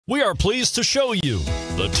We are pleased to show you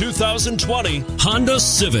the 2020 Honda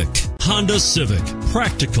Civic. Honda Civic,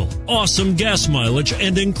 practical, awesome gas mileage,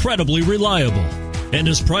 and incredibly reliable, and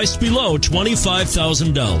is priced below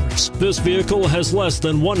 $25,000. This vehicle has less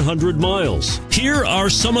than 100 miles. Here are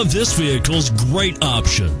some of this vehicle's great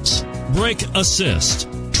options: brake assist,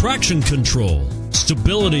 traction control,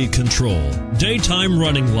 stability control, daytime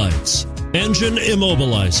running lights, engine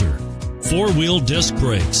immobilizer, four-wheel disc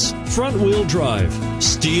brakes, front-wheel drive,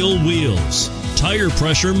 steel wheels, tire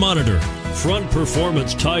pressure monitor, front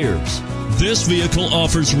performance tires. This vehicle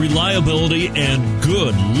offers reliability and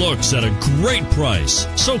good looks at a great price.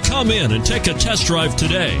 So come in and take a test drive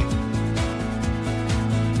today.